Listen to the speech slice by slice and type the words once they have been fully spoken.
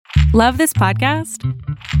Love this podcast?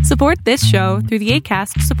 Support this show through the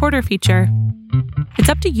Acast supporter feature. It's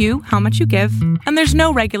up to you how much you give, and there's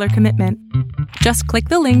no regular commitment. Just click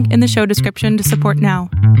the link in the show description to support now.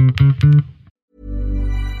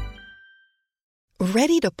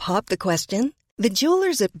 Ready to pop the question? The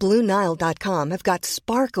jewelers at BlueNile.com have got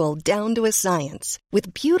sparkle down to a science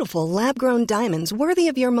with beautiful lab-grown diamonds worthy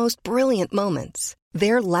of your most brilliant moments.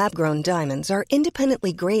 Their lab-grown diamonds are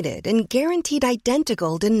independently graded and guaranteed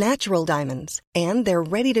identical to natural diamonds, and they're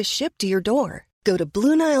ready to ship to your door. Go to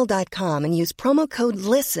BlueNile.com and use promo code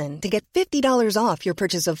LISTEN to get $50 off your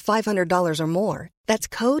purchase of $500 or more. That's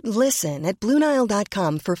code LISTEN at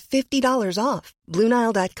BlueNile.com for $50 off.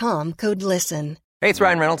 BlueNile.com, code LISTEN. Hey, it's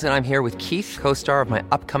Ryan Reynolds, and I'm here with Keith, co-star of my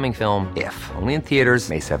upcoming film, If, only in theaters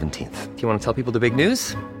May 17th. Do you want to tell people the big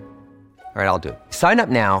news? All right, I'll do it. Sign up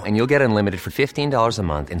now and you'll get unlimited for $15 a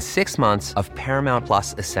month and 6 months of Paramount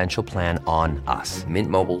Plus Essential Plan on us.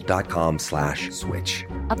 MintMobile.com/switch.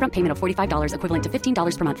 Upfront payment of $45 equivalent to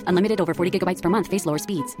 $15 per month. Unlimited over 40 gigabytes per month. Face lower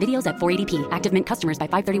speeds. Videos at 480p. Active Mint customers by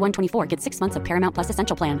 531.24 get 6 months of Paramount Plus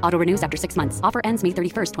Essential Plan. Auto renews after 6 months. Offer ends May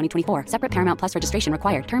 31st, 2024. Separate Paramount Plus registration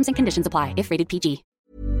required. Terms and conditions apply if rated PG.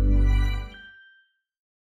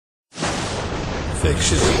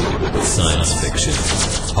 Fiction, science fiction,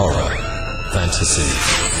 horror, fantasy,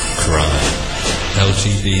 crime,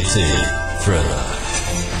 LGBT, thriller.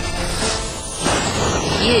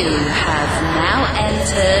 You have now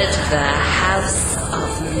entered the House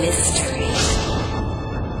of Mystery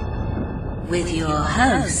with your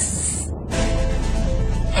hosts,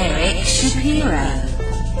 Eric Shapiro,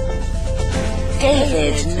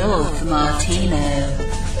 David North Martino,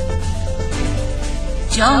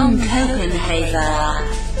 John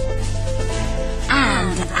Copenhaver,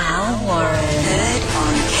 and Al Warren. Heard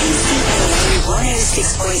on KCAA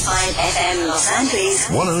 106.5 FM Los Angeles,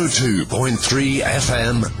 102.3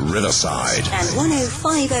 FM Riverside, and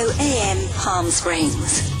 105.0 AM Palm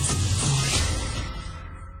Springs.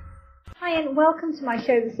 Hi and welcome to my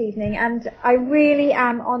show this evening, and I really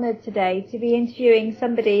am honoured today to be interviewing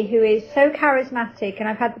somebody who is so charismatic, and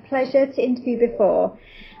I've had the pleasure to interview before,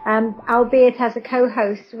 albeit as a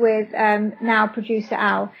co-host with now producer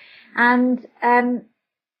Al. And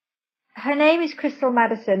her name is Crystal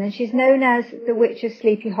Madison, and she's known as the Witch of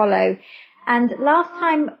Sleepy Hollow. And last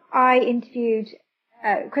time I interviewed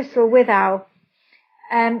Crystal with Al,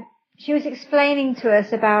 she was explaining to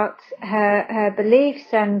us about her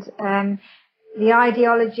beliefs and the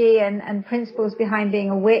ideology and principles behind being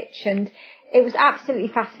a witch, and it was absolutely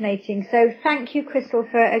fascinating. So thank you, Crystal,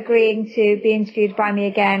 for agreeing to be interviewed by me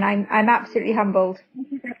again. I'm absolutely humbled. Thank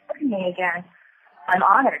you for having me again. I'm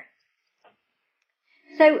honored.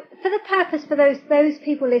 So for the purpose for those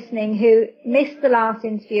people listening who missed the last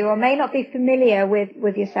interview or may not be familiar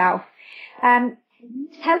with yourself, tell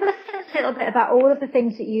us a little bit about all of the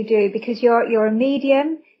things that you do, because you're a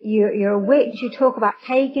medium, you're a witch, you talk about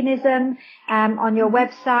paganism on your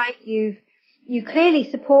website, you clearly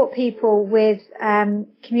support people with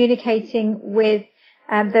communicating with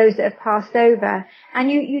those that have passed over,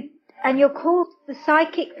 and you're called the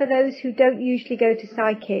psychic for those who don't usually go to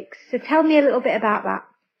psychics. So tell me a little bit about that.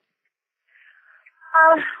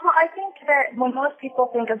 Well, I think that when most people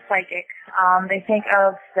think of psychic, they think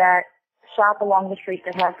of that shop along the street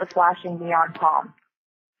that has the flashing neon palm.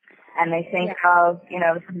 And they think of,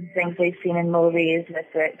 some things they've seen in movies with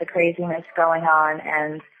the craziness going on.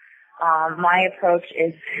 And my approach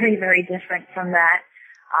is very, very different from that.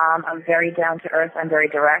 I'm very down to earth. I'm very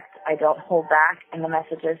direct. I don't hold back in the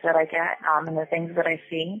messages that I get and the things that I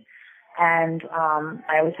see. And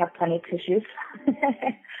I always have plenty of tissues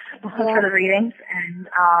for the readings. And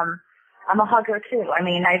I'm a hugger too. I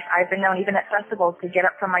mean, I've been known even at festivals to get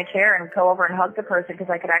up from my chair and go over and hug the person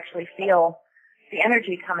because I could actually feel the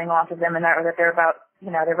energy coming off of them, and that they're about,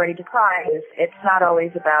 they're ready to cry. It's not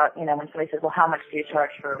always about, when somebody says, well, how much do you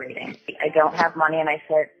charge for a reading? I don't have money, and he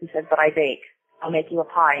said, but I bake. I'll make you a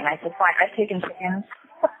pie. And I said, fine. I've taken chickens.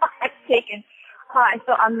 I've taken pie.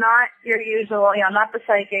 So I'm not your usual, I'm not the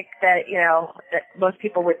psychic that, that most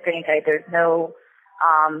people would think. There's no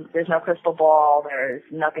crystal ball. There's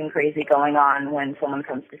nothing crazy going on when someone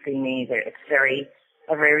comes to see me. It's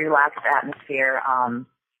a very relaxed atmosphere.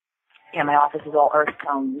 My office is all earth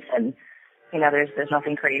tones, and, there's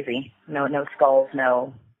nothing crazy. No skulls,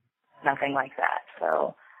 nothing like that.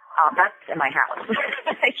 So, that's in my house.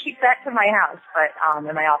 I keep that to my house, but,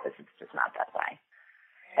 in my office, it's just not that way.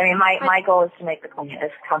 I mean, my goal is to make the client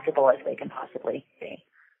as comfortable as they can possibly be.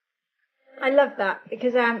 I love that,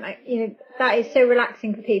 because that is so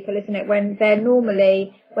relaxing for people, isn't it? When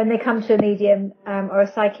they come to a medium or a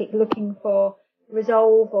psychic looking for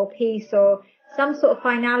resolve or peace or some sort of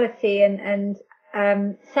finality and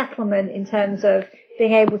settlement in terms of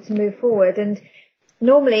being able to move forward, and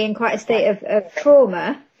normally in quite a state of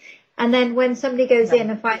trauma. And then when somebody goes in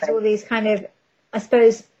and finds all these kind of, I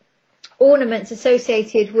suppose, ornaments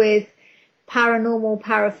associated with paranormal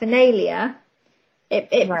paraphernalia, it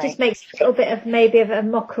just makes a little bit of maybe of a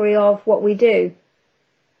mockery of what we do.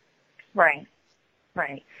 Right.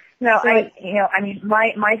 No, so,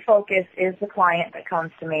 my focus is the client that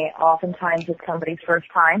comes to me. Oftentimes it's somebody's first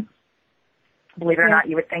time. Believe it or not,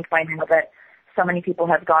 you would think by now that so many people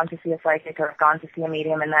have gone to see a psychic or have gone to see a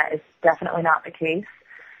medium, and that is definitely not the case.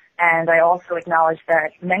 And I also acknowledge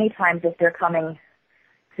that many times if they're coming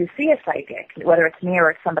to see a psychic, whether it's me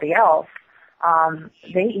or it's somebody else,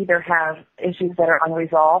 they either have issues that are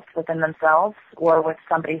unresolved within themselves or with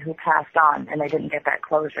somebody who passed on and they didn't get that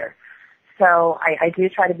closure. So I do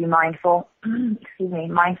try to be mindful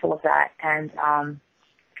of that, and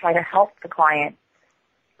try to help the client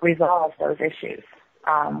resolve those issues,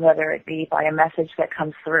 whether it be by a message that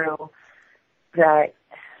comes through that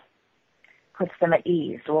puts them at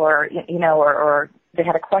ease, or they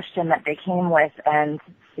had a question that they came with, and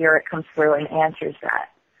Spirit comes through and answers that.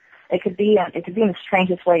 It could be in the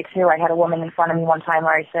strangest way too. I had a woman in front of me one time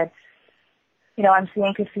where I said, I'm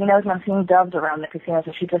seeing casinos and I'm seeing doves around the casinos,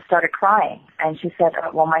 and she just started crying. And she said,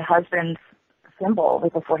 well, my husband's symbol,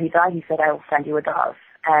 before he died, he said, I will send you a dove.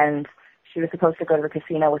 And she was supposed to go to the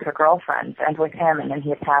casino with her girlfriends and with him, and then he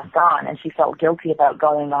had passed on, and she felt guilty about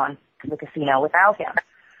going on to the casino without him.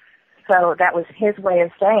 So that was his way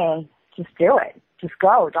of saying, just do it. Just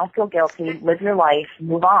go. Don't feel guilty. Live your life.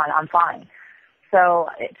 Move on. I'm fine. So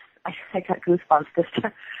I got goosebumps just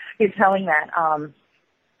you telling that.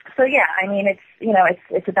 So yeah,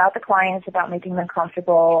 it's about the client. It's about making them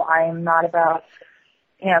comfortable. I'm not about,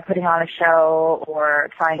 putting on a show or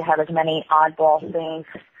trying to have as many oddball things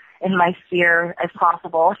in my sphere as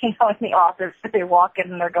possible. In the office, they walk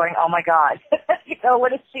in and they're going, oh my God,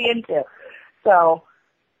 what is she into? So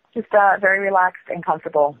just very relaxed and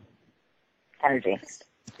comfortable energy.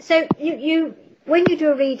 So you when you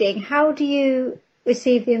do a reading, how do you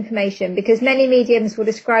receive the information? Because many mediums will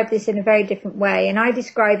describe this in a very different way, and I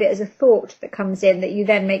describe it as a thought that comes in that you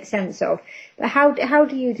then make sense of. But how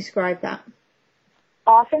do you describe that?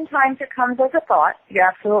 Oftentimes it comes as a thought. You're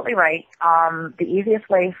absolutely right. The easiest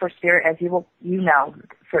way for Spirit, as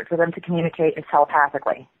for them to communicate is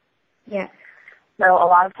telepathically. Yeah. So a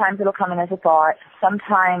lot of times it'll come in as a thought.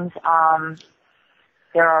 Sometimes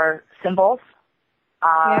there are symbols.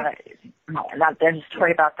 There's a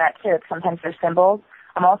story about that too. Sometimes there's symbols.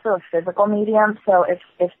 I'm also a physical medium, so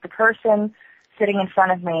if the person sitting in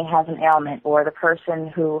front of me has an ailment, or the person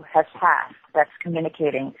who has passed that's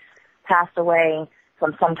communicating passed away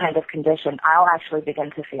from some kind of condition, I'll actually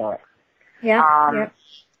begin to feel it. Yeah.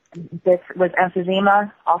 With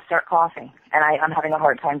emphysema, I'll start coughing, and I'm having a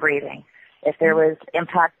hard time breathing. If there was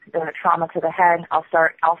impact or a trauma to the head,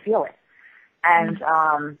 I'll feel it. And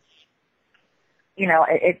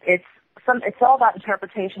it's all about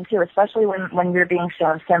interpretation too, especially when you're being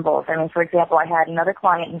shown symbols. I mean, for example, I had another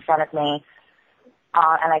client in front of me,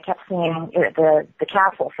 and I kept seeing the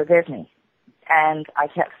castle for Disney. And I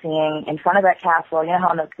kept seeing in front of that castle,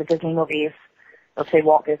 how in the Disney movies, they'll say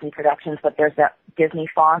Walt Disney Productions, but there's that Disney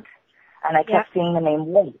font. And I kept seeing the name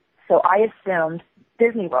Walt. So I assumed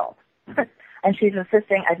Disney World. And she's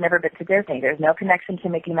insisting I've never been to Disney. There's no connection to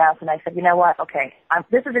Mickey Mouse. And I said, you know what? Okay,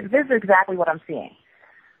 this is exactly what I'm seeing.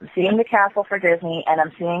 I'm seeing the castle for Disney, and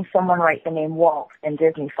I'm seeing someone write the name Walt in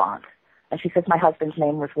Disney font. And she says my husband's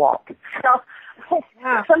name was Walt. So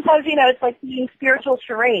sometimes, it's like being spiritual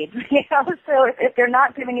charades, So if they're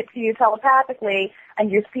not giving it to you telepathically and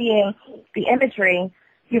you're seeing the imagery,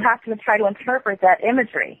 you have to try to interpret that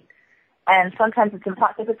imagery. And sometimes it's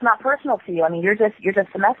impossible if it's not personal to you. I mean, you're just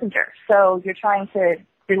a messenger. So you're trying to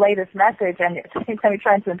relay this message, and at the same time you're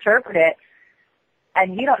trying to interpret it,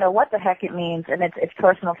 and you don't know what the heck it means, and it's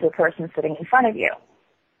personal to the person sitting in front of you.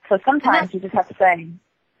 So sometimes you just have to say,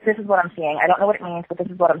 this is what I'm seeing. I don't know what it means, but this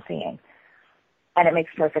is what I'm seeing. And it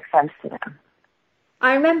makes perfect sense to them.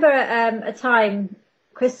 I remember a time,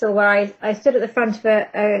 Crystal, where I stood at the front of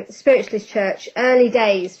a spiritualist church, early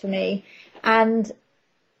days for me, and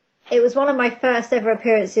it was one of my first ever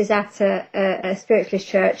appearances at a spiritualist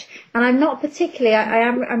church. And I'm not particularly,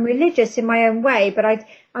 I'm religious in my own way, but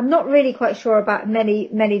I'm not really quite sure about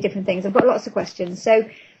many different things. I've got lots of questions. So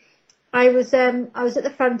I was at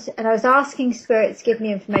the front, and I was asking Spirit to give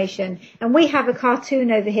me information. And we have a cartoon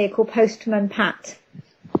over here called Postman Pat.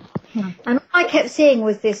 And all I kept seeing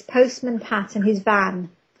was this Postman Pat and his van.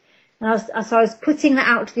 And I was putting that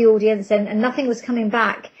out to the audience, and nothing was coming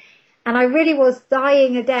back. And I really was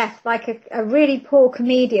dying a death, like a really poor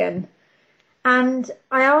comedian. And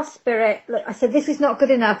I asked Spirit, look, I said, this is not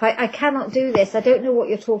good enough. I cannot do this. I don't know what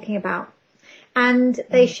you're talking about. And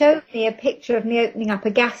they showed me a picture of me opening up a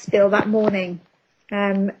gas bill that morning.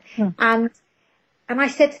 And I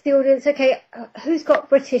said to the audience, okay, who's got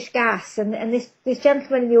British Gas? And this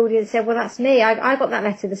gentleman in the audience said, well, that's me. I got that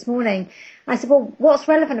letter this morning. I said, well, what's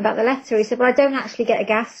relevant about the letter? He said, well, I don't actually get a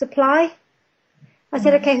gas supply. I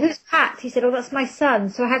said, okay, who's Pat? He said, oh, that's my son.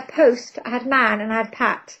 So I had Post, I had Man, and I had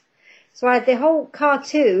Pat. So I had the whole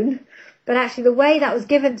cartoon, but actually the way that was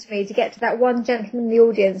given to me to get to that one gentleman in the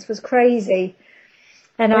audience was crazy.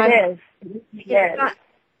 And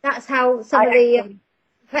that's how some of the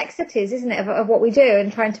complexities, isn't it, of what we do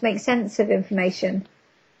and trying to make sense of information.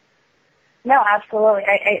 No, absolutely.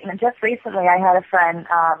 I just recently I had a friend,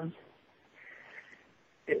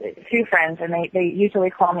 two friends, and they usually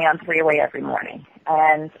call me on three-way every morning.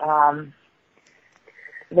 And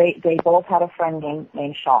they both had a friend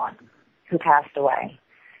named Sean who passed away.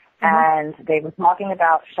 And they were talking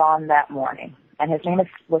about Sean that morning. And his name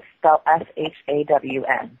was spelled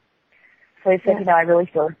S-H-A-W-N. So he said, I really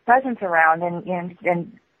feel his presence around, and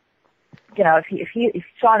if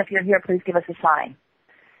Sean, if you're here, please give us a sign.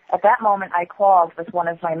 At that moment, I called with one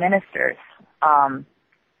of my ministers,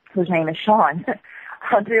 whose name is Sean.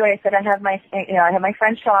 On three-way, I said, I have my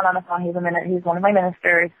friend Sean on the phone. He's one of my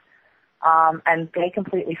ministers. And they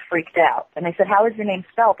completely freaked out. And they said, how is your name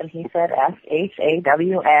spelled? And he said,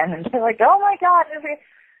 S-H-A-W-N. And they're like, oh my God.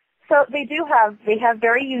 So they have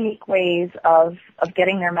very unique ways of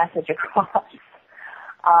getting their message across.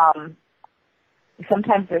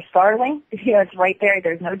 Sometimes they're startling. It's right there.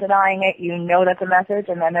 There's no denying it. You know that's a message.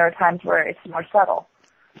 And then there are times where it's more subtle.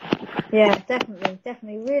 Yeah,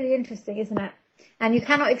 definitely. Really interesting, isn't it? And you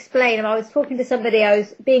cannot explain. I was talking to somebody, I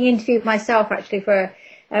was being interviewed myself actually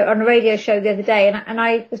on a radio show the other day, and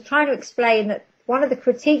I was trying to explain that one of the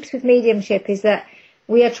critiques with mediumship is that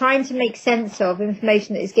we are trying to make sense of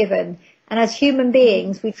information that is given, and as human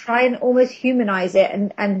beings we try and almost humanize it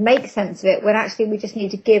and make sense of it when actually we just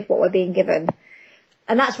need to give what we're being given.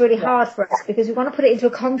 And that's really hard for us because we want to put it into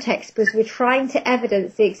a context because we're trying to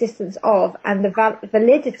evidence the existence of and the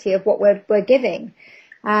validity of what we're giving.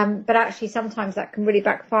 But actually sometimes that can really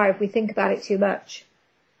backfire if we think about it too much.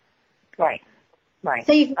 Right.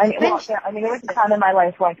 So there was a time in my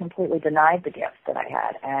life where I completely denied the gift that I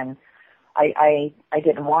had, and I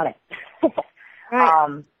didn't want it.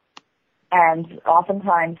 Right. And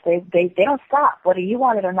oftentimes they don't stop, whether you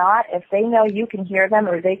want it or not. If they know you can hear them,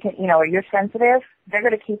 or they can, or you're sensitive, they're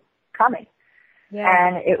going to keep coming. Yeah.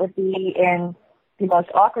 And it would be in the most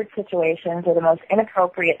awkward situations or the most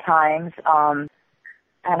inappropriate times.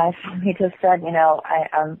 And I finally just said, you're not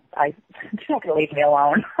going to leave me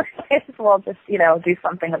alone. As well, just, do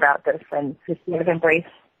something about this and just sort of embrace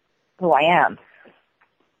who I am.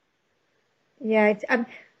 Yeah,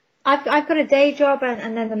 I've got a day job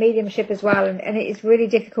and then the mediumship as well, and it is really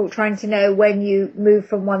difficult trying to know when you move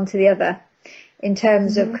from one to the other in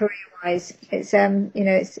terms of career-wise. It's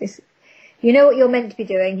it's you know what you're meant to be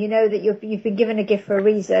doing. You know that you've been given a gift for a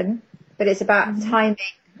reason, but it's about timing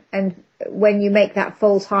and when you make that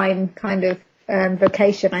full-time kind of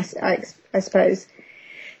vocation, I suppose.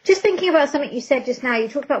 Just thinking about something you said just now, you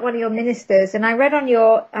talked about one of your ministers, and I read on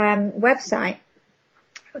your website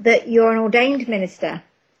that you're an ordained minister.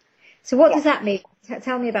 So what does that mean?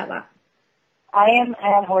 Tell me about that. I am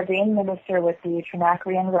an ordained minister with the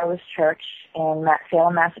Trinacrian Rose Church in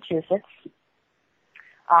Salem, Massachusetts.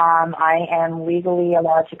 I am legally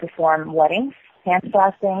allowed to perform weddings, hand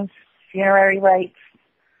fastings, funerary rites,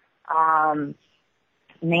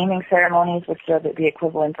 naming ceremonies, which are the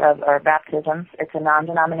equivalent of our baptisms. It's a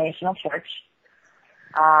non-denominational church.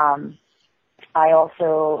 I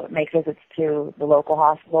also make visits to the local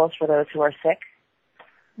hospitals for those who are sick.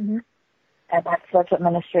 Mm-hmm. And that's what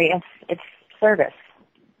ministry is. It's service.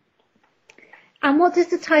 And what does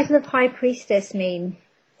the title of High Priestess mean?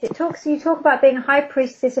 You talk about being a High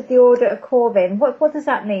Priestess of the Order of Corvin. What does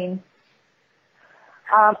that mean?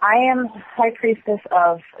 I am High Priestess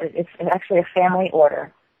of, it's actually a family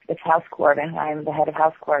order. It's House Corvin. I'm the head of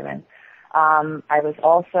House Corvin. I was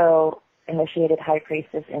also initiated High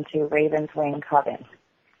Priestess into Raven's Wing Coven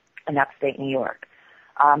in upstate New York.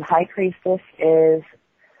 High Priestess is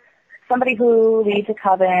somebody who leads a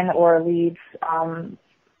coven or leads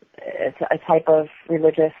a type of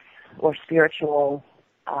religious or spiritual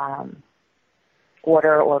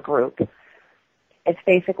order or group. It's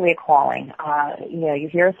basically a calling. You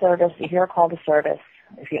hear a service, you hear a call to service.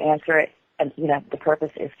 If you answer it, and the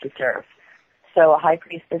purpose is to serve. So a high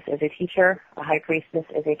priestess is a teacher, a high priestess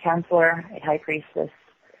is a counselor, a high priestess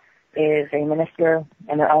is a minister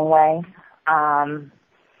in their own way.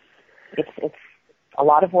 It's a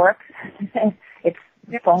lot of work. It's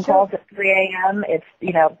phone calls at 3 a.m. It's,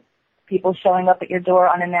 you know, people showing up at your door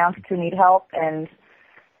unannounced who need help, and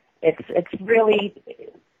it's really,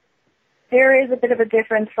 there is a bit of a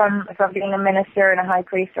difference from being a minister and a high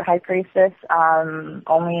priest or high priestess,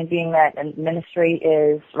 only in being that ministry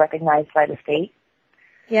is recognized by the state.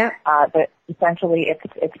 Yeah. But essentially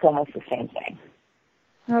it's almost the same thing.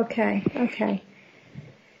 Okay.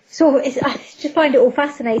 So I just find it all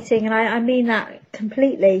fascinating, and I mean that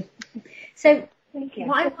completely. So Thank you.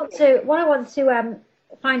 what I want to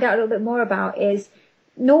find out a little bit more about is,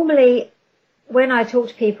 normally when I talk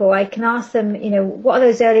to people, I can ask them, you know, what are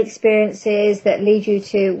those early experiences that lead you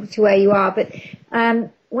to where you are? But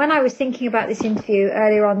when I was thinking about this interview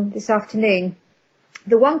earlier on this afternoon,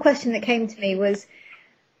 the one question that came to me was,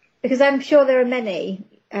 because I'm sure there are many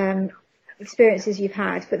experiences you've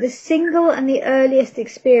had, but the single and the earliest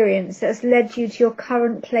experience that's led you to your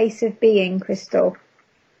current place of being, Crystal.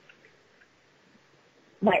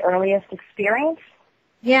 My earliest experience?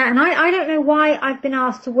 Yeah, and I don't know why I've been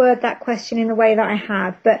asked to word that question in the way that I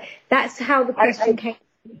have, but that's how the question came.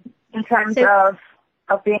 In terms of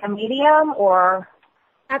being a medium, or?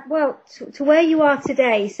 Well, to where you are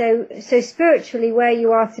today, so spiritually where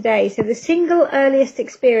you are today, so the single earliest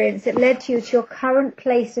experience that led you to your current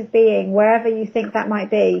place of being, wherever you think that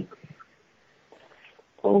might be.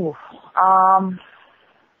 Ooh,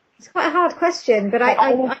 it's quite a hard question, but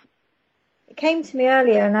it came to me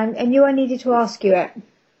earlier, and I knew I needed to ask you it.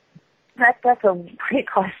 That's a great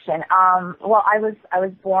question. Well, I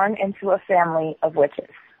was born into a family of witches.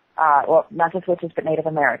 Well, not just witches, but Native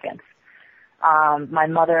Americans. My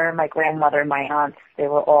mother, my grandmother, my aunts, they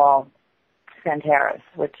were all Santeras,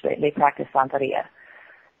 which they practiced Santeria.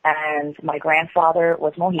 And my grandfather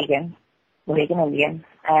was Mohegan Indian,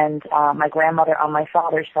 and my grandmother on my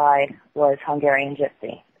father's side was Hungarian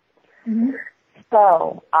Gypsy. Mm-hmm.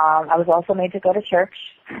 So I was also made to go to church.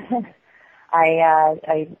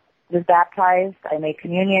 I was baptized. I made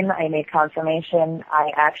communion. I made confirmation.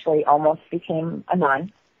 I actually almost became a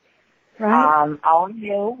nun. Right. All I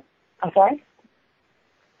knew. I'm sorry.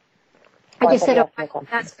 I just said,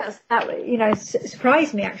 that you know,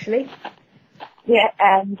 surprised me actually. Yeah,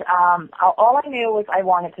 and all I knew was I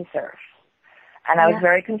wanted to serve, and I was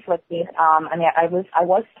very conflicted. I mean, I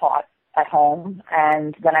was taught at home,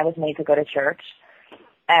 and then I was made to go to church,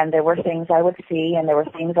 and there were things I would see, and there were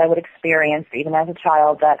things I would experience, even as a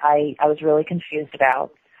child, that I was really confused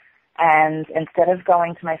about. And instead of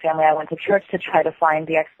going to my family, I went to church to try to find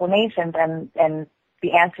the explanations, and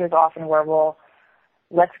the answers often were, well,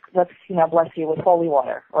 let's you know, bless you with holy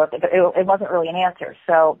water, or it wasn't really an answer.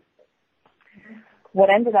 So what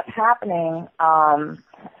ended up happening,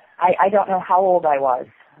 I don't know how old I was.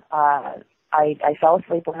 I fell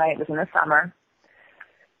asleep one night. It was in the summer,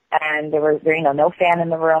 and there was no fan in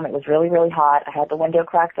the room. It was really, really hot. I had the window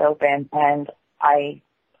cracked open, and I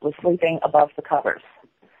was sleeping above the covers.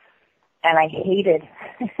 And I hated,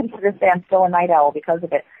 to this day I'm still a night owl because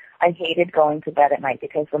of it, I hated going to bed at night,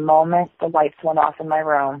 because the moment the lights went off in my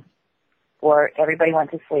room or everybody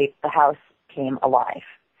went to sleep, the house came alive.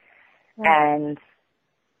 Mm.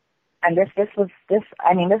 And this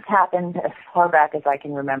happened as far back as I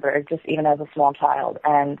can remember, just even as a small child.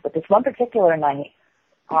 But this one particular night,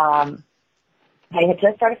 I had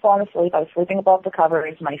just started falling asleep. I was sleeping above the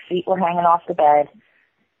covers. My feet were hanging off the bed,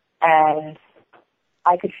 and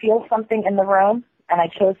I could feel something in the room, and I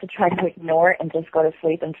chose to try to ignore it and just go to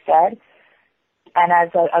sleep instead. And as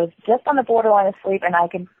I was just on the borderline of sleep, and I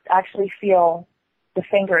could actually feel the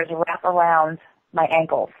fingers wrap around my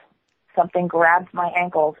ankles. Something grabbed my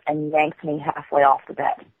ankles and yanked me halfway off the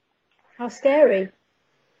bed. How scary.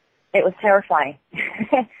 It was terrifying.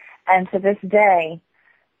 And to this day,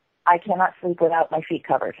 I cannot sleep without my feet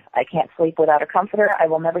covered. I can't sleep without a comforter. I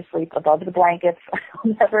will never sleep above the blankets. I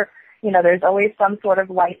will never, there's always some sort of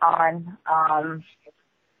light on.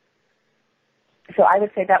 So I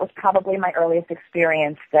would say that was probably my earliest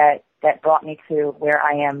experience that brought me to where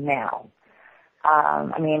I am now.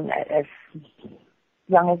 As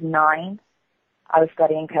young as 9, I was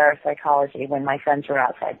studying parapsychology when my friends were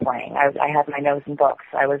outside playing. I had my nose in books.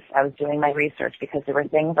 I was doing my research because there were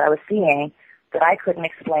things I was seeing that I couldn't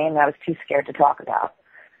explain and I was too scared to talk about.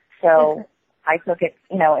 So I took it,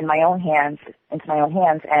 into my own hands and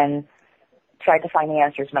tried to find the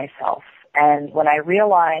answers myself. And when I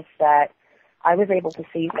realized that I was able to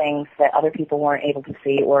see things that other people weren't able to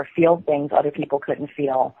see, or feel things other people couldn't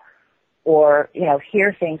feel, or,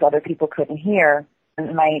 hear things other people couldn't hear,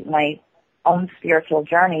 and my own spiritual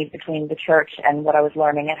journey between the church and what I was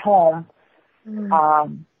learning at home,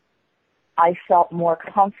 I felt more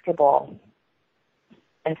comfortable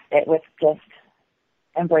with just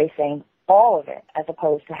embracing all of it as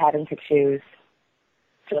opposed to having to choose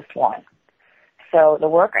just one. So the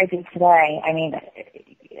work I do today, I mean,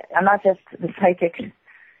 I'm not just the psychic,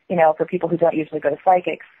 for people who don't usually go to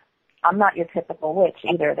psychics. I'm not your typical witch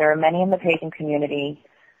either. There are many in the pagan community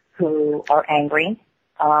who are angry,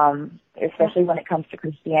 especially when it comes to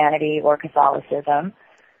Christianity or Catholicism,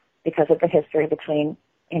 because of the history between,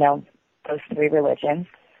 those three religions.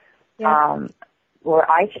 Yeah. Where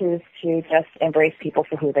I choose to just embrace people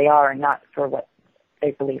for who they are and not for what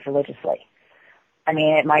they believe religiously. I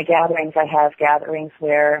mean, at my gatherings, I have gatherings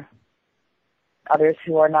where others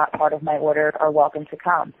who are not part of my order are welcome to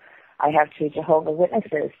come. I have 2 Jehovah's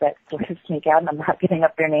Witnesses that sort of sneak out, and I'm not giving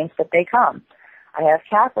up their names, but they come. I have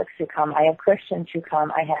Catholics who come. I have Christians who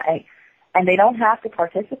come. And they don't have to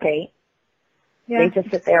participate. Yeah. They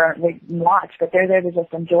just sit there and watch, but they're there to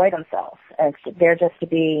just enjoy themselves. And they're just to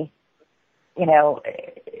be,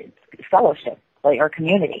 fellowship or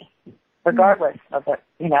community, regardless of the,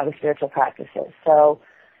 the spiritual practices. So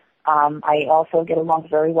I also get along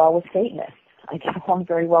very well with Satanists. I get along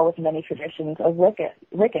very well with many traditions of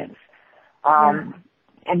Wiccans. And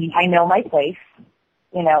I know my place.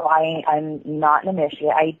 I'm not an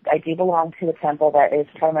initiate. I do belong to a temple that is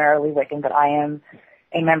primarily Wiccan, but I am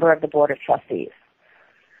a member of the Board of Trustees.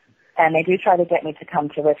 And they do try to get me to come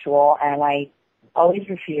to ritual, and I always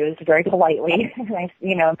refuse very politely. And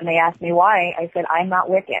when they ask me why, I said, I'm not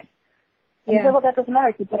Wiccan. And they said, well, that doesn't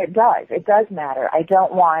matter. But it does. It does matter. I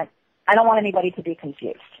don't want anybody to be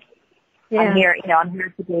confused. Yeah. I'm here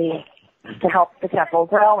to help the temple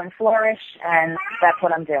grow and flourish, and that's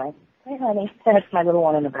what I'm doing. Hey, honey. That's my little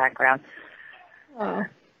one in the background. Oh.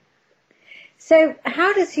 So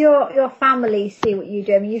how does your family see what you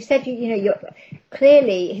do? I mean, you said you're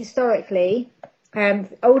clearly, historically,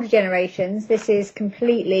 older generations, this is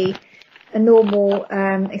completely a normal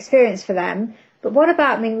experience for them. But what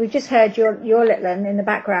about, I mean, we've just heard your little one in the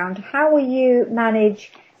background. How will you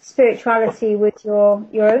manage spirituality with your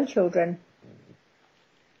own children?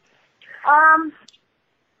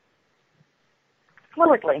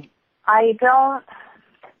 Fluidly. I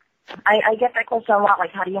get that question a lot,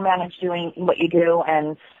 like, how do you manage doing what you do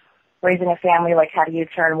and raising a family? Like, how do you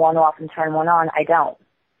turn one off and turn one on? I don't.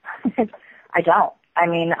 I don't. I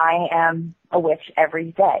mean, I am a witch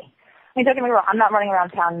every day. I mean, don't get me wrong, I'm not running around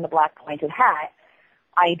town in a black pointed hat.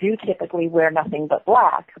 I do typically wear nothing but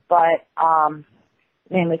black, but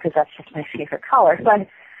mainly because that's just my favorite color. But,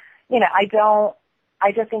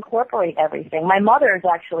 I just incorporate everything. My mother is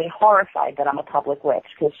actually horrified that I'm a public witch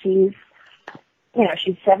because she's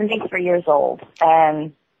 73 years old,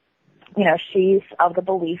 and, she's of the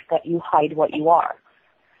belief that you hide what you are.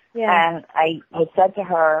 Yeah. And I said to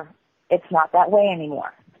her, it's not that way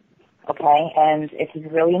anymore, okay? And it's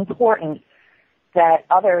really important that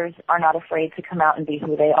others are not afraid to come out and be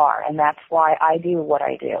who they are, and that's why I do what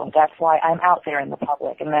I do. That's why I'm out there in the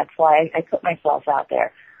public, and that's why I put myself out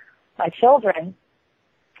there. My children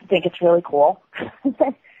think it's really cool.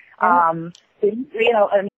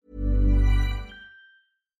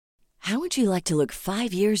 How would you like to look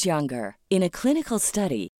 5 years younger? In a clinical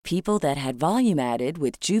study, people that had volume added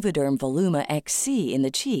with Juvederm Voluma XC in the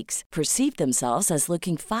cheeks perceived themselves as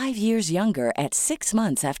looking 5 years younger at 6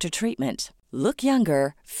 months after treatment. Look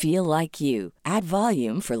younger, feel like you. Add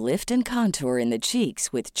volume for lift and contour in the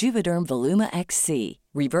cheeks with Juvederm Voluma XC.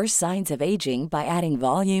 Reverse signs of aging by adding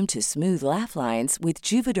volume to smooth laugh lines with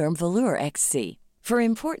Juvederm Volure XC. For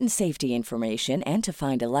important safety information and to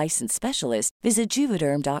find a licensed specialist, visit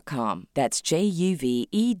Juvederm.com. That's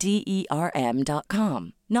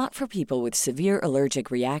JUVEDERM.com. Not for people with severe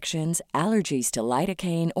allergic reactions, allergies to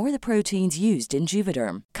lidocaine, or the proteins used in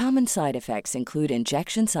Juvederm. Common side effects include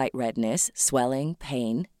injection site redness, swelling,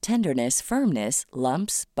 pain, tenderness, firmness,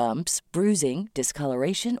 lumps, bumps, bruising,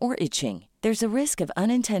 discoloration, or itching. There's a risk of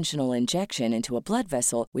unintentional injection into a blood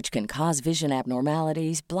vessel, which can cause vision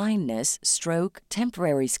abnormalities, blindness, stroke,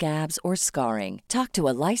 temporary scabs, or scarring. Talk to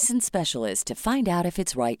a licensed specialist to find out if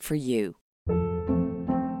it's right for you.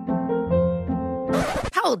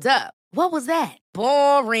 Hold up. What was that?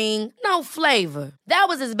 Boring. No flavor. That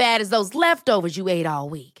was as bad as those leftovers you ate all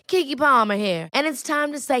week. Keke Palmer here, and it's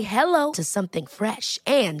time to say hello to something fresh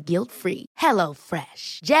and guilt-free.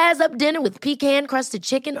 HelloFresh. Jazz up dinner with pecan-crusted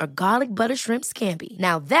chicken or garlic butter shrimp scampi.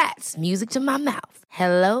 Now that's music to my mouth.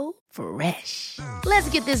 HelloFresh. Let's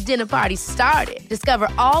get this dinner party started. Discover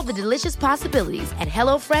all the delicious possibilities at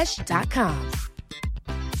HelloFresh.com.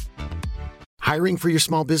 Hiring for your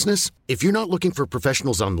small business? If you're not looking for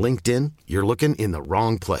professionals on LinkedIn, you're looking in the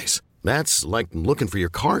wrong place. That's like looking for your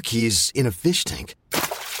car keys in a fish tank.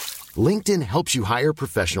 LinkedIn helps you hire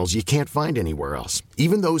professionals you can't find anywhere else,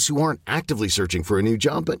 even those who aren't actively searching for a new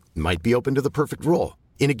job but might be open to the perfect role.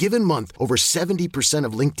 In a given month, over 70%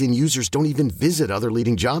 of LinkedIn users don't even visit other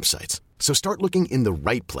leading job sites. So start looking in the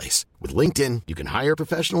right place. With LinkedIn, you can hire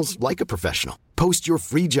professionals like a professional. Post your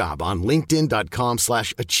free job on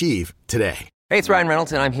linkedin.com/achieve today. Hey, it's Ryan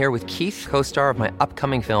Reynolds, and I'm here with Keith, co-star of my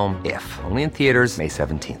upcoming film, If, only in theaters May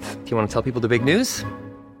 17th. Do you want to tell people the big news?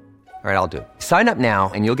 All right, I'll do it. Sign up now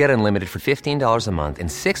and you'll get unlimited for $15 a month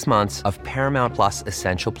and 6 months of Paramount Plus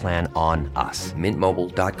Essential Plan on us.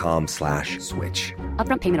 MintMobile.com/switch.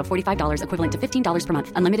 Upfront payment of $45 equivalent to $15 per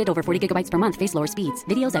month. Unlimited over 40 gigabytes per month. Face lower speeds.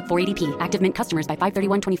 Videos at 480p. Active Mint customers by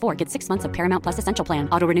 531.24 get 6 months of Paramount Plus Essential Plan.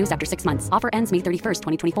 Auto renews after 6 months. Offer ends May 31st,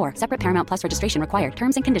 2024. Separate Paramount Plus registration required.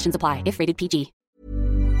 Terms and conditions apply if rated PG.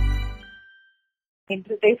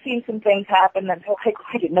 They've seen some things happen that they're like,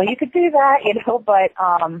 I didn't know you could do that, but,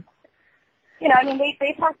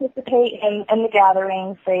 they participate in the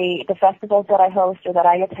gatherings, the festivals that I host or that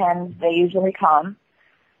I attend, they usually come.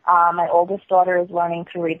 My oldest daughter is learning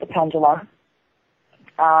to read the pendulum.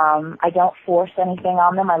 I don't force anything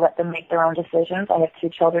on them. I let them make their own decisions. I have 2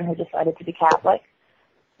 children who decided to be Catholic.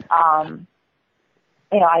 I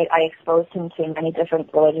exposed him to many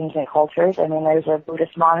different religions and cultures. I mean, there's a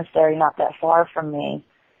Buddhist monastery not that far from me.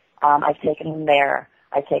 I've taken him there.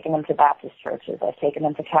 I've taken them to Baptist churches. I've taken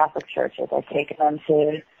them to Catholic churches. I've taken them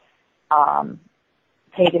to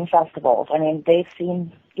pagan festivals. I mean, they've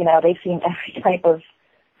seen every type of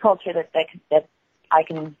culture that I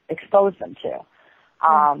can expose them to.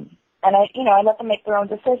 And I let them make their own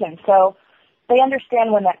decisions. So they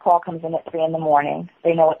understand when that call comes in at 3 a.m.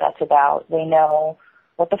 They know what that's about. They know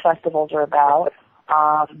what the festivals are about.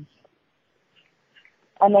 And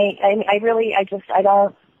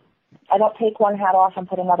I don't take one hat off and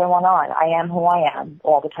put another one on. I am who I am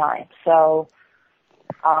all the time. So,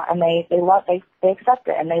 and they accept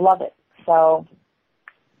it and they love it. So,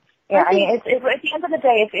 yeah, I mean, it's at the end of the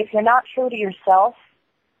day, if you're not true to yourself,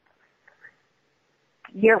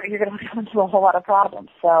 you're going to come into a whole lot of problems.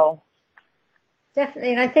 So,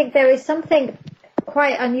 definitely, and I think there is something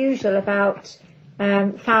quite unusual about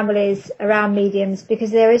families around mediums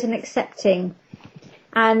because there is an accepting.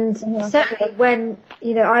 And certainly when,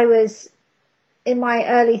 I was in my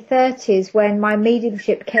early 30s when my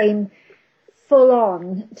mediumship came full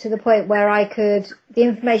on to the point where the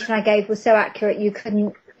information I gave was so accurate you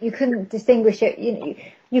couldn't distinguish it.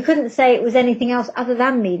 You couldn't say it was anything else other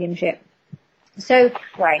than mediumship. So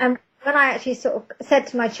when I actually sort of said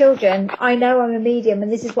to my children, I know I'm a medium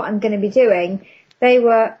and this is what I'm going to be doing, they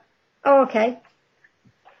were, oh, okay.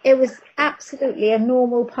 It was absolutely a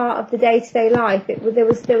normal part of the day-to-day life.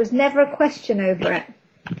 There was never a question over it.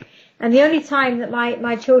 And the only time that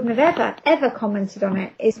my children have ever commented on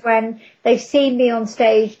it is when they've seen me on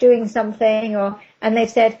stage doing something and they've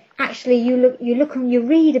said, actually, you look and you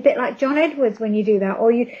read a bit like John Edwards when you do that,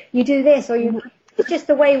 or you do this, or it's just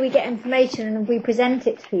the way we get information and we present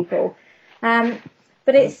it to people. But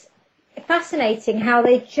it's fascinating how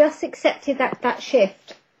they just accepted that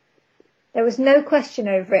shift. There was no question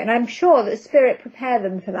over it, and I'm sure that Spirit prepared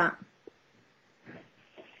them for that.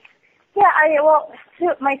 Yeah,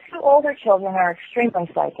 my 2 older children are extremely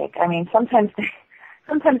psychic. I mean, sometimes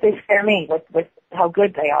they scare me with how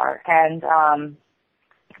good they are. And a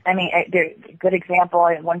good example.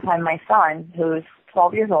 One time, my son, who's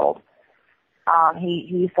 12 years old, he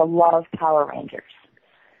used to love Power Rangers.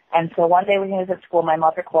 And so one day when he was at school, my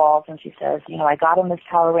mother calls and she says, I got him this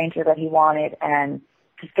Power Ranger that he wanted, and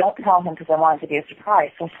just don't tell him because I want it to be a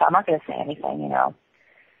surprise. So I'm not going to say anything, My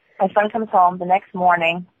son comes home the next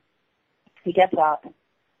morning. He gets up.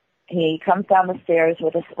 He comes down the stairs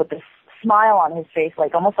with this smile on his face,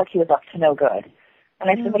 almost like he was up to no good.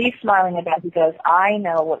 And I said, what are you smiling about? He goes, I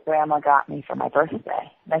know what Grandma got me for my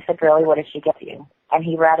birthday. And I said, really, what did she get you? And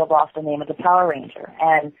he rattled off the name of the Power Ranger.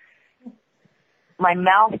 And my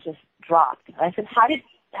mouth just dropped. And I said, how did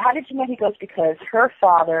you know? He goes, because her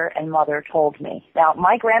father and mother told me. Now,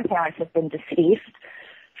 my grandparents have been deceased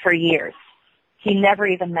for years. He never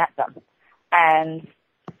even met them. And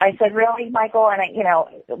I said, really, Michael? And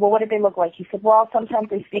what did they look like? He said, well, sometimes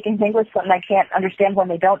they speak in English, and I can't understand when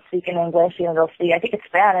they don't speak in English. They'll speak, I think it's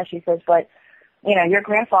Spanish. He says, but, your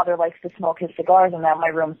grandfather likes to smoke his cigars, and now my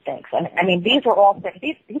room stinks. And, these are all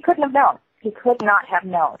things he couldn't have known. He could not have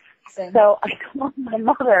known. So I called my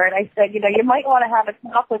mother and I said, you might want to have a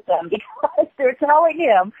talk with them because they're telling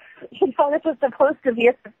him, this was supposed to be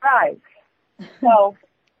a surprise. So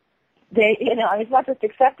they, it's not just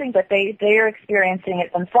accepting, but they are experiencing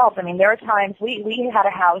it themselves. I mean, there are times we had a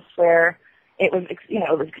house where it was, an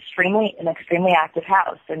extremely active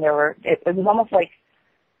house, and it was almost like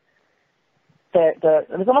it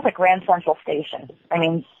was almost like Grand Central Station. I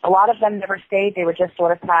mean, a lot of them never stayed. They were just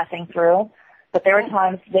sort of passing through. But there were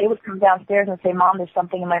times they would come downstairs and say, Mom, there's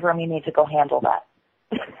something in my room. You need to go handle that.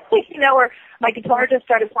 You know, or my guitar just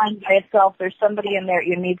started playing by itself. There's somebody in there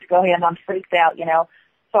you need to go handle. I'm freaked out, you know.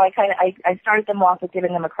 So I started them off with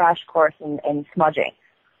giving them a crash course in smudging.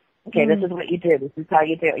 Okay, this is what you do. This is how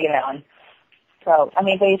you do it, you know. And so, I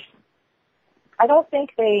mean, I don't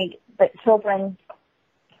think that children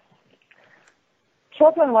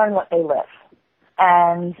learn what they live.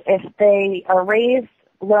 And if they are raised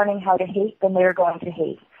learning how to hate, then they're going to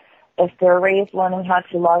hate. If they're raised learning how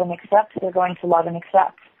to love and accept, they're going to love and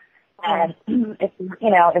accept. And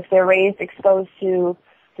if they're raised exposed to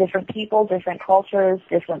different people, different cultures,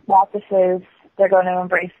 different practices, they're going to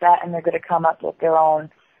embrace that, and they're going to come up with their own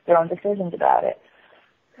decisions about it.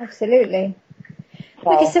 Absolutely.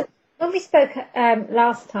 Okay, so when we spoke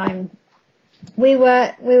last time, we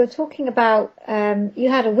were talking about you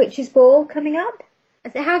had a witches' ball coming up.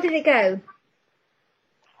 So how did it go?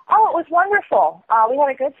 Oh, it was wonderful. We had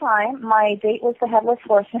a good time. My date was the Headless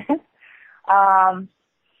Horseman.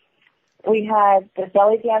 We had the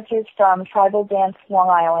belly dancers from Tribal Dance Long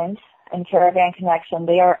Island and Caravan Connection.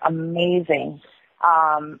 They are amazing.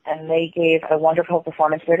 And they gave a wonderful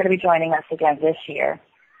performance. They're going to be joining us again this year.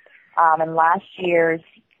 And last year's,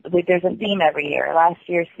 there's a theme every year. Last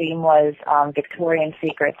year's theme was Victorian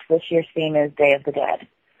Secrets. This year's theme is Day of the Dead.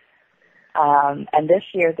 And this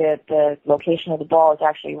year, the location of the ball is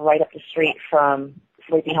actually right up the street from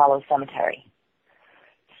Sleepy Hollow Cemetery.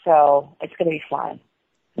 So it's going to be fun.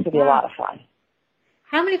 It's going to be a lot of fun.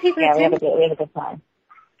 How many people attended? We had a good time.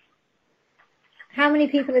 How many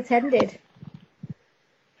people attended?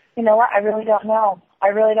 You know what? I really don't know.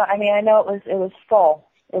 I mean, I know it was full.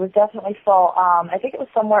 It was definitely full. I think it was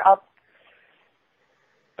somewhere up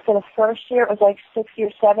for the first year. It was like 60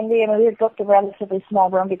 or 70. I mean, we had booked a relatively small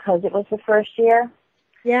room because it was the first year.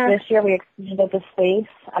 Yeah. This year we expanded the space.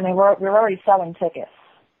 I mean, we're already selling tickets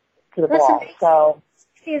to the ball. Amazing. So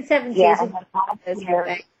 60 and 70 is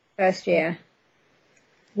first year.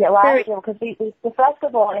 Yeah, last year, because the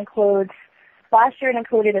festival includes, last year it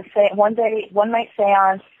included a one night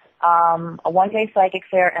seance, a 1-day psychic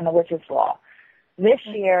fair, and the witches' ball. This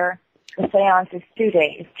year, the seance is 2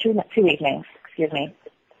 days, two evenings, excuse me.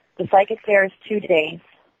 The psychic fair is 2 days,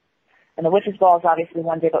 and the witches' ball is obviously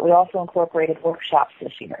 1 day, but we also incorporated workshops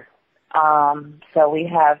this year. So we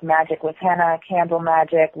have magic with henna, candle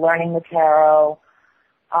magic, learning the tarot,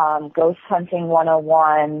 ghost hunting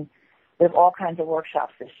 101. We have all kinds of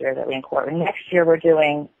workshops this year that we incorporate. Next year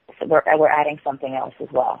we're adding something else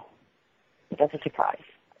as well. That's a surprise.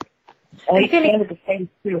 And we expanded the same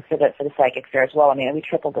too for the psychic fair as well. I mean, we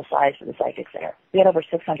tripled the size for the psychic fair. We had over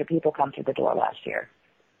 600 people come through the door last year.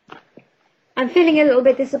 I'm feeling a little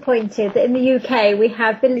bit disappointed that in the UK we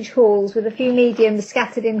have village halls with a few mediums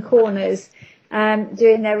scattered in corners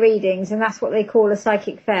doing their readings, and that's what they call a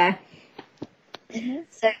psychic fair. Mm-hmm.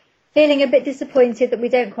 So feeling a bit disappointed that we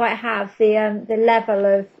don't quite have the level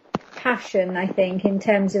of passion, I think, in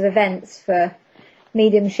terms of events for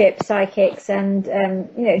mediumship, psychics, and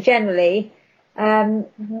generally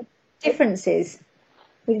differences.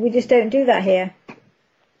 We just don't do that here.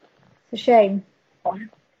 It's a shame.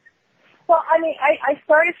 Well, I mean, I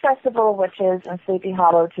started Festival of Witches in Sleepy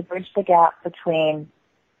Hollow to bridge the gap between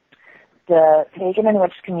the pagan and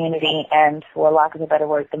witch community and, for lack of a better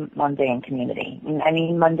word, the mundane community. I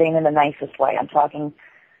mean mundane in the nicest way. I'm talking,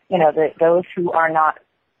 those who are not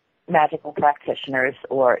magical practitioners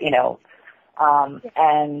or,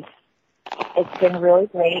 and it's been really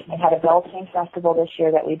great. We had a Beltane Festival this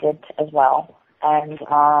year that we did as well. And,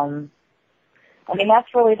 I mean,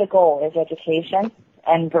 that's really the goal, is education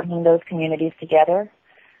and bringing those communities together.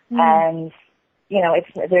 And,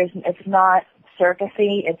 it's not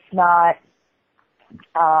circusy. It's not,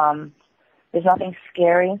 there's nothing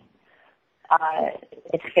scary.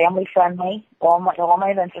 It's family friendly. All my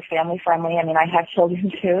events are family friendly. I mean, I have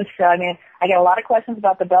children too, so I mean, I get a lot of questions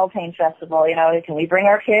about the Beltane Festival. Can we bring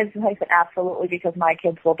our kids? And I said, absolutely, because my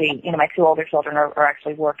kids will be, my 2 older children are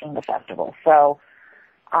actually working the festival. So,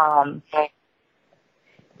 that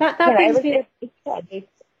brings me,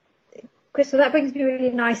 Crystal. That brings me really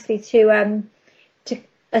nicely to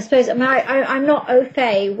I suppose, I mean, I'm not au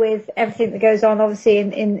fait with everything that goes on, obviously,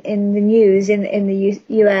 in the news in the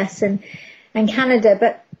US and Canada,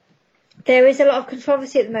 but there is a lot of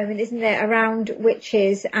controversy at the moment, isn't there, around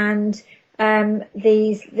witches and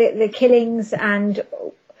the killings and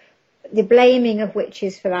the blaming of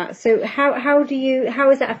witches for that. So how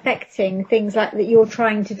is that affecting things like that you're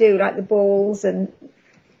trying to do, like the balls and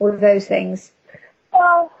all of those things?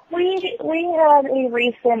 Well, we had a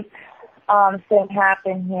recent thing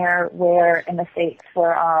happen here where in the States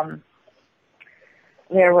where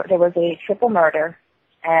there was a triple murder,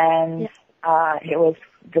 and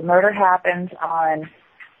the murder happened on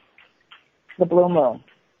the blue moon.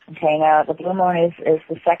 Okay, now the blue moon is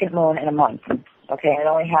the second moon in a month. Okay, it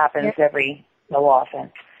only happens every so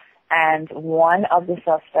often. And one of the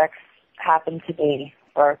suspects happened to be,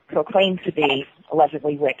 or proclaimed to be,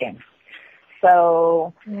 allegedly Wiccan.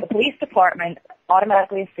 So the police department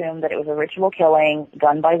automatically assumed that it was a ritual killing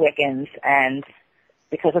done by Wiccans, and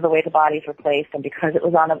because of the way the bodies were placed and because it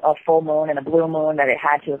was on a full moon and a blue moon, that it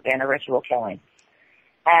had to have been a ritual killing.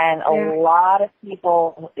 And a lot of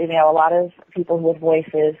people, a lot of people with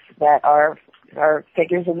voices that are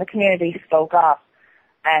figures in the community spoke up,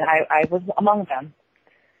 and I was among them,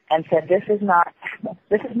 and said, this is not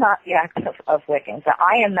the act of Wiccans.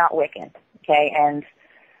 I am not Wiccan, okay, and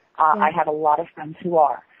I have a lot of friends who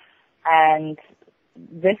are, and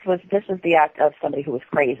this was the act of somebody who was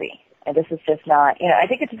crazy, and this is just not. I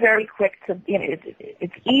think it's very quick to.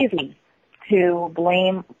 It's easy to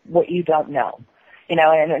blame what you don't know.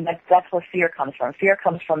 And that's where fear comes from. Fear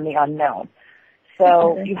comes from the unknown.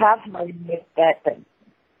 So you have somebody that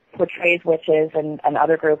portrays witches and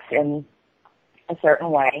other groups in a certain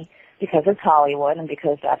way because it's Hollywood and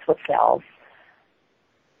because that's what sells.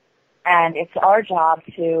 And it's our job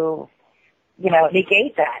to,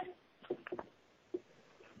 negate that.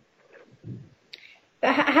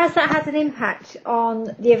 But has that had an impact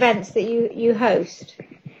on the events that you host?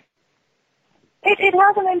 It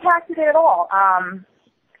hasn't impacted it at all. I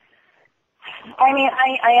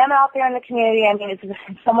am out there in the community.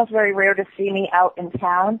 It's almost very rare to see me out in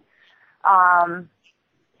town. And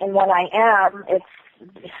when I am, it's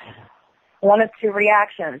one of two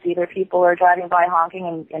reactions. Either people are driving by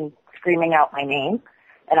honking and screaming out my name,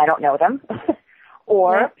 and I don't know them,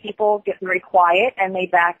 or people get very quiet and they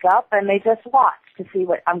back up and they just watch to see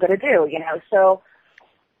what I'm going to do, So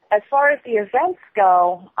as far as the events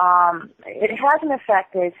go, it hasn't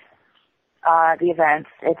affected the events.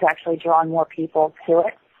 It's actually drawn more people to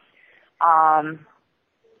it.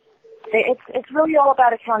 It's really all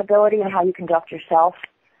about accountability and how you conduct yourself.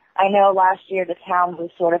 I know last year the town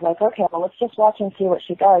was sort of like, okay, well, let's just watch and see what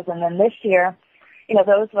she does. And then this year,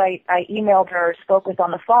 those I emailed her or spoke with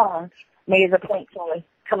on the phone made it a point to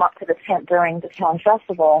come up to the tent during the town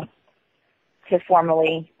festival to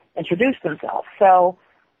formally introduce themselves. So,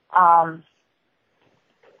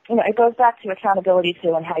 it goes back to accountability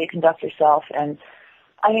too and how you conduct yourself. And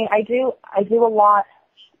I do a lot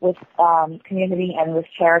with community and with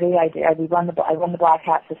charity. I run the Black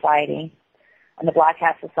Hat Society, and the Black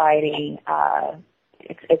Hat Society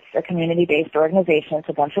it's a community-based organization. It's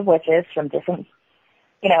a bunch of witches from different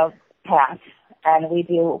paths, and we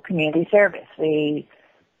do community service. We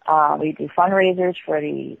do fundraisers for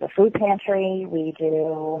the food pantry. We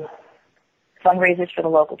do fundraisers for the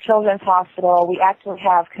local children's hospital. We actually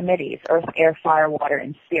have committees: Earth, Air, Fire, Water,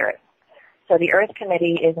 and Spirit. So the Earth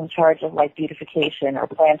Committee is in charge of beautification or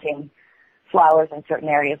planting flowers in certain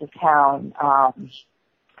areas of town,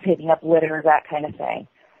 picking up litter, that kind of thing.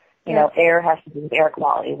 Air has to do with air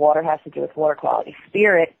quality. Water has to do with water quality.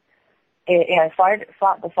 Spirit, the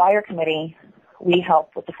Fire Committee, we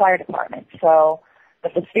help with the fire department. So,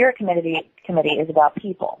 but the Spirit Committee is about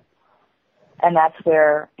people. And that's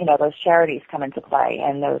where, those charities come into play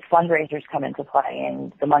and those fundraisers come into play,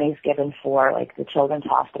 and the money's given for, the Children's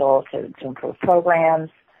Hospital to improve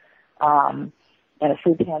programs, and a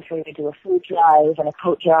food pantry. We do a food drive and a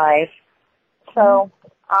coat drive. So,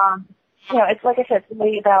 it's like I said, it's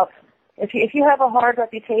really about, if you have a hard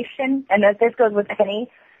reputation, and this goes with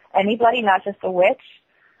anybody, not just a witch.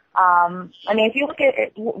 If you look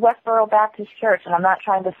at Westboro Baptist Church, and I'm not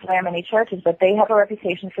trying to slam any churches, but they have a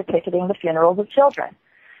reputation for picketing the funerals of children,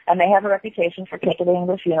 and they have a reputation for picketing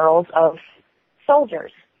the funerals of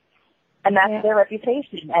soldiers, and that's their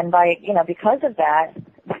reputation. And because of that,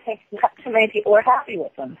 not too many people are happy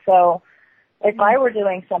with them. So, if I were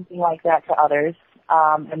doing something like that to others,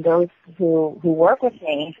 and those who work with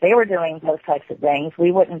me, if they were doing those types of things,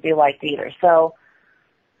 we wouldn't be liked either. So,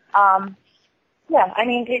 and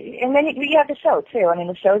then you have the show, too.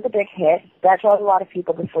 The show's a big hit. That draws a lot of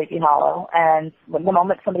people to Sleepy Hollow. And the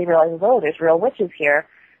moment somebody realizes, there's real witches here,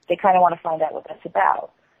 they kind of want to find out what that's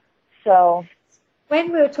about. So,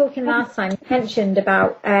 when we were talking last time, you mentioned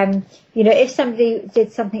about, if somebody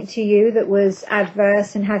did something to you that was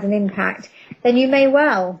adverse and had an impact, then you may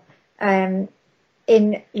well,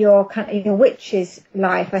 in your witch's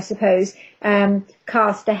life, I suppose,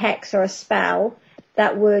 cast a hex or a spell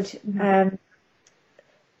that would, I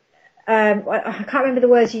can't remember the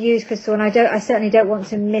words you used, Crystal, and I certainly don't want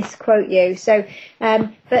to misquote you. So,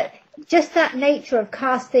 but just that nature of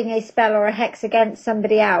casting a spell or a hex against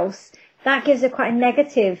somebody else, that gives a quite a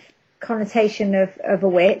negative connotation of a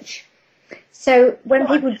witch. So when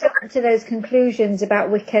people jump to those conclusions about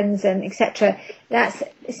Wiccans and etc.,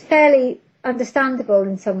 it's fairly understandable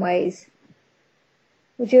in some ways.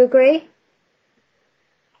 Would you agree?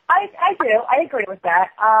 I do. I agree with that.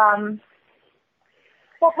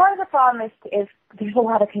 Well, part of the problem is there's a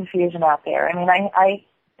lot of confusion out there. I mean, I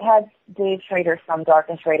had Dave Schrader from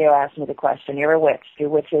Darkness Radio ask me the question, you're a witch. Do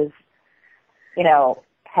witches,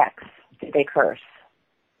 hex? Do they curse?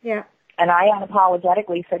 Yeah. And I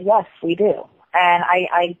unapologetically said, yes, we do. And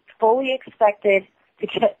I fully expected to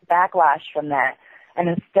get backlash from that. And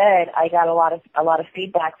instead, I got a lot of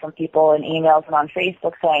feedback from people in emails and on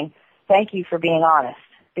Facebook saying, thank you for being honest.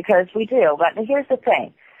 Because we do. But here's the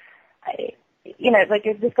thing.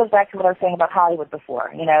 This goes back to what I was saying about Hollywood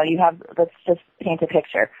before. Let's just paint a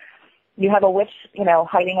picture. You have a witch,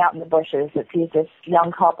 hiding out in the bushes that sees this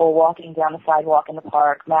young couple walking down the sidewalk in the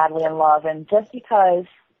park, madly in love, and just because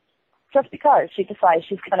she decides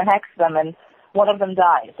she's going to hex them and one of them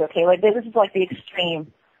dies, okay? This is like the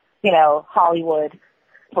extreme, Hollywood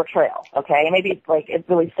portrayal, okay? Maybe it's like a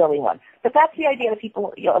really silly one. But that's the idea that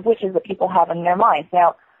people, of witches that people have in their minds.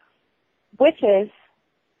 Now, witches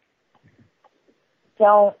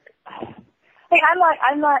don't,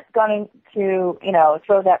 I'm not going to,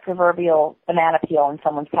 throw that proverbial banana peel in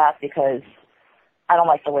someone's path because I don't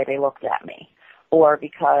like the way they looked at me or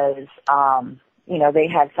because, they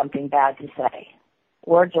had something bad to say.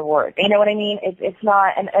 Words are words. You know what I mean? It's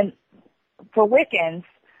not, and for Wiccans,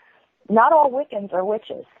 not all Wiccans are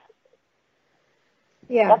witches.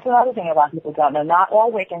 Yeah. That's another thing a lot of people don't know. Not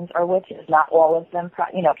all Wiccans are witches. Not all of them,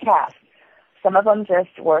 cast. Some of them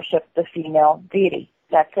just worship the female deity.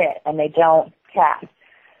 That's it. And they don't cast.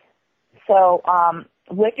 So,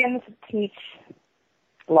 Wiccans teach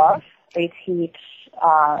love. They teach,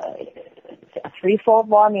 a threefold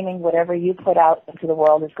law, meaning whatever you put out into the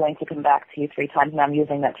world is going to come back to you 3 times. And I'm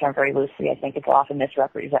using that term very loosely. I think it's often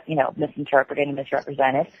misinterpreted and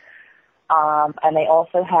misrepresented. And they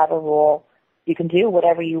also have a rule: you can do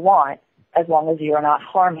whatever you want as long as you are not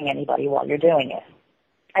harming anybody while you're doing it.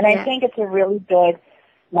 And I think it's a really good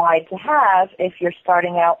guide to have if you're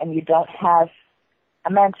starting out and you don't have a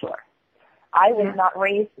mentor. I was not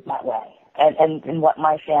raised that way, and in what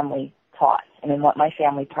my family taught and in what my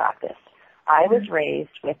family practiced. I was raised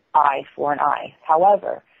with eye for an eye.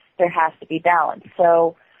 However, there has to be balance.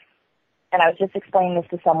 So, and I was just explaining this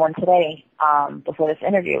to someone today before this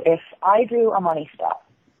interview. If I do a money spell,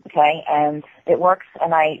 okay, and it works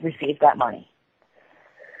and I receive that money,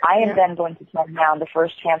 I am then going to turn around the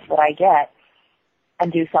first chance that I get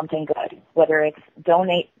and do something good, whether it's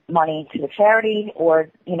donate money to a charity or,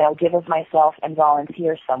 give of myself and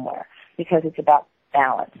volunteer somewhere, because it's about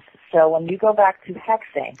balance. So when you go back to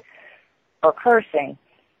hexing or cursing,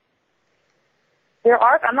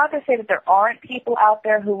 I'm not going to say that there aren't people out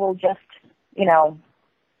there who will just,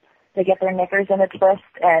 they get their knickers in a twist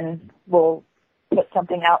and will put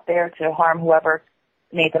something out there to harm whoever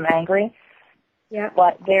made them angry. Yeah.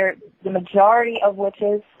 But the majority of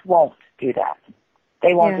witches won't do that.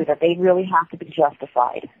 They won't do that. They really have to be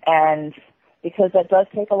justified. And because that does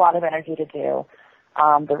take a lot of energy to do,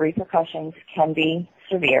 the repercussions can be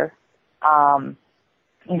severe,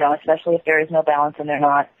 especially if there is no balance and they're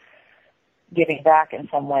not giving back in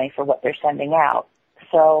some way for what they're sending out.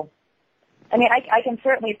 So, I mean, I can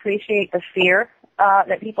certainly appreciate the fear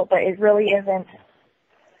that people, but it really isn't,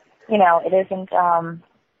 it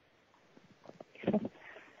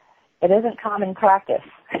isn't common practice.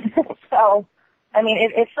 So, I mean,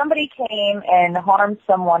 if somebody came and harmed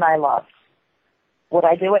someone I loved, would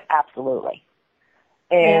I do it? Absolutely.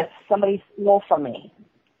 If somebody stole from me,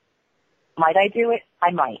 might I do it?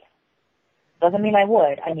 I might. Doesn't mean I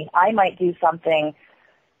would. I mean, I might do something,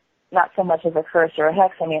 not so much as a curse or a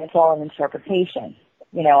hex. I mean, it's all an interpretation,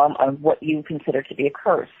 on what you consider to be a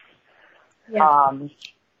curse. Yeah.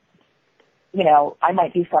 I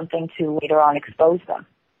might do something to later on expose them.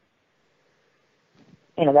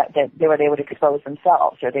 That they would expose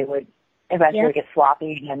themselves, or they would eventually get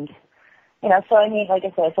sloppy, and so I mean, like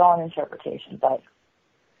I said, it's all an interpretation. But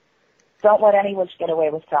don't let any witch get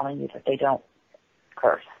away with telling you that they don't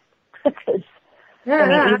curse, because I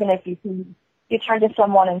mean, even if you turn to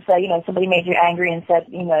someone and say, somebody made you angry and said,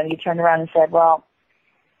 you turned around and said, well,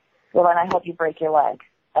 then I hope you break your leg,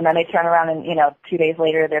 and then they turn around and 2 days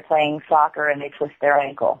later they're playing soccer and they twist their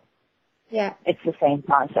ankle. Yeah. It's the same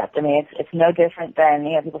concept. I mean, it's no different than,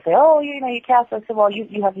 people say, oh, you cast. I said, well, you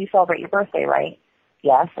celebrate your birthday, right?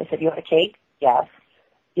 Yes. I said, you have a cake? Yes.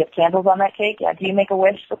 You have candles on that cake? Yeah. Do you make a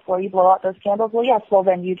wish before you blow out those candles? Well, yes. Well,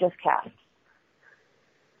 then you just cast.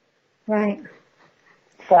 Right.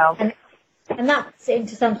 So. And that's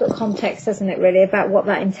into some sort of context, doesn't it, really, about what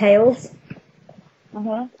that entails?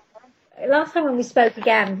 Mm-hmm. Last time when we spoke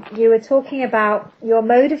again, you were talking about your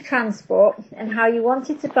mode of transport and how you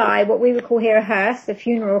wanted to buy what we would call here a hearse, a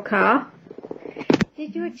funeral car.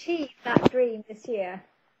 Did you achieve that dream this year?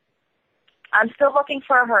 I'm still looking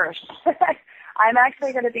for a hearse. I'm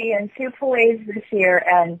actually going to be in 2 parades this year,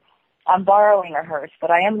 and I'm borrowing a hearse,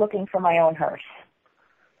 but I am looking for my own hearse.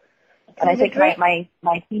 And I think my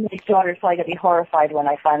teenage daughter is probably going to be horrified when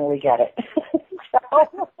I finally get it.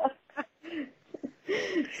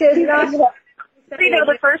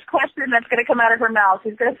 The first question that's going to come out of her mouth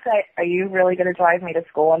is going to say, "Are you really going to drive me to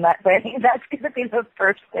school in that thing?" That's going to be the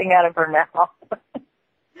first thing out of her mouth.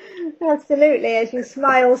 Absolutely, as you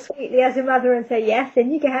smile sweetly as a mother and say, "Yes,"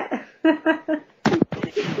 in you get.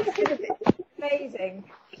 Amazing.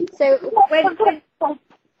 So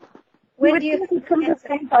when do you think some of the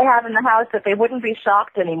things I have in the house that they wouldn't be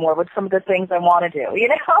shocked anymore with some of the things I want to do, you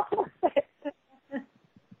know?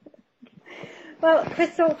 Well,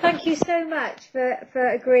 Crystal, thank you so much for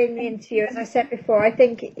agreeing the interview. As I said before, I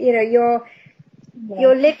think, you know, you're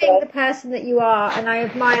living the person that you are, and I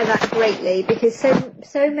admire that greatly, because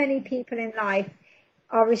so many people in life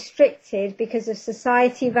are restricted because of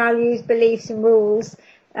society values, beliefs and rules,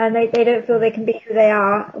 and they don't feel they can be who they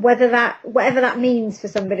are, whatever that means for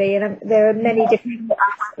somebody. And there are many different. I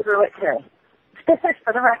went through it too.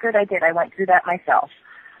 For the record, I did. I went through that myself,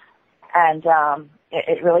 and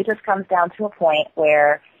it really just comes down to a point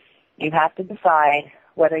where you have to decide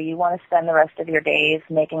whether you want to spend the rest of your days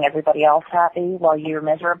making everybody else happy while you're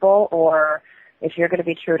miserable, or if you're going to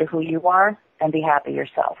be true to who you are and be happy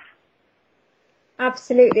yourself.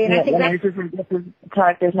 Absolutely, and I think there's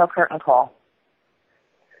no curtain call.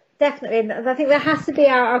 Definitely, and I think that has to be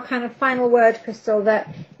our kind of final word, Crystal, that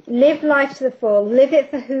live life to the full, live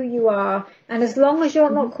it for who you are, and as long as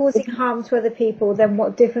you're not causing harm to other people, then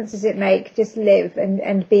what difference does it make? Just live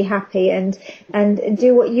and be happy and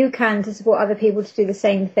do what you can to support other people to do the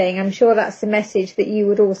same thing. I'm sure that's the message that you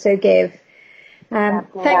would also give.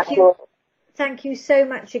 Thank you so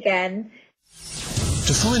much again.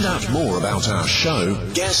 To find out more about our show,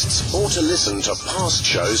 guests, or to listen to past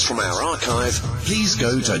shows from our archive, please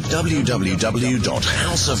go to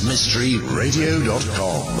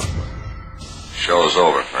www.houseofmysteryradio.com. Show's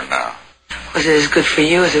over for now. Was it as good for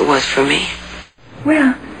you as it was for me?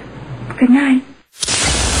 Well, good night.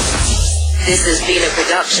 This has been a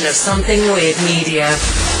production of Something Weird Media.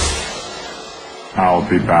 I'll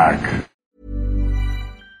be back.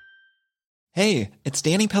 Hey, it's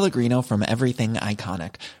Danny Pellegrino from Everything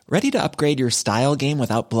Iconic. Ready to upgrade your style game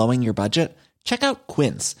without blowing your budget? Check out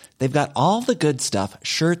Quince. They've got all the good stuff,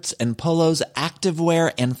 shirts and polos,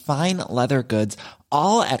 activewear, and fine leather goods,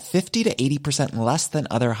 all at 50 to 80% less than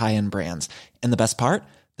other high-end brands. And the best part?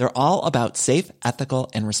 They're all about safe,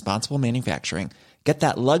 ethical, and responsible manufacturing. Get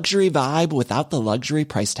that luxury vibe without the luxury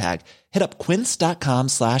price tag. Hit up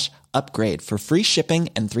quince.com/upgrade for free shipping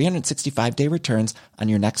and 365-day returns on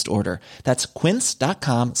your next order. That's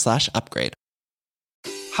quince.com/upgrade.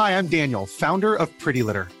 Hi, I'm Daniel, founder of Pretty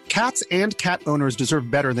Litter. Cats and cat owners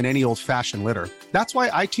deserve better than any old-fashioned litter. That's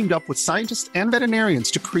why I teamed up with scientists and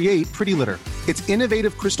veterinarians to create Pretty Litter. Its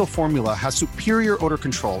innovative crystal formula has superior odor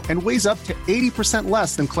control and weighs up to 80%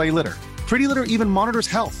 less than clay litter. Pretty Litter even monitors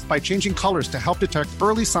health by changing colors to help detect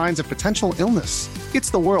early signs of potential illness. It's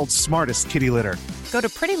the world's smartest kitty litter. Go to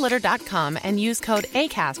prettylitter.com and use code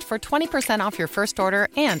ACAST for 20% off your first order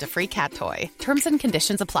and a free cat toy. Terms and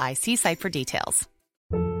conditions apply. See site for details.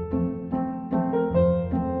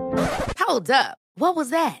 Hold up. What was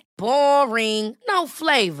that? Boring. No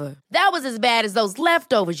flavor. That was as bad as those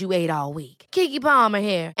leftovers you ate all week. Keke Palmer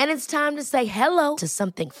here, and it's time to say hello to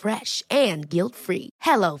something fresh and guilt-free.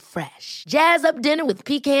 Hello Fresh. Jazz up dinner with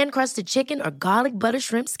pecan-crusted chicken or garlic butter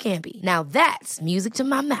shrimp scampi. Now that's music to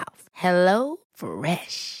my mouth. Hello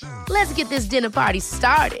Fresh. Let's get this dinner party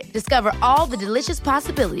started. Discover all the delicious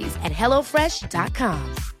possibilities at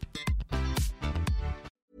HelloFresh.com.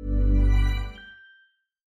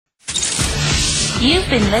 You've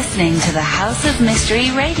been listening to the House of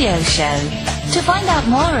Mystery radio show. To find out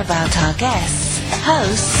more about our guests,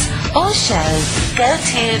 hosts, or shows, go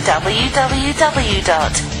to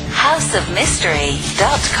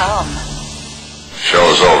www.houseofmystery.com.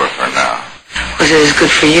 Show's over for now. Was it as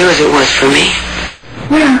good for you as it was for me?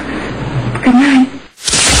 Well, good night.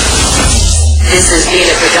 This has been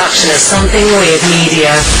a production of Something Weird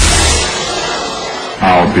Media.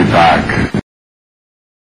 I'll be back.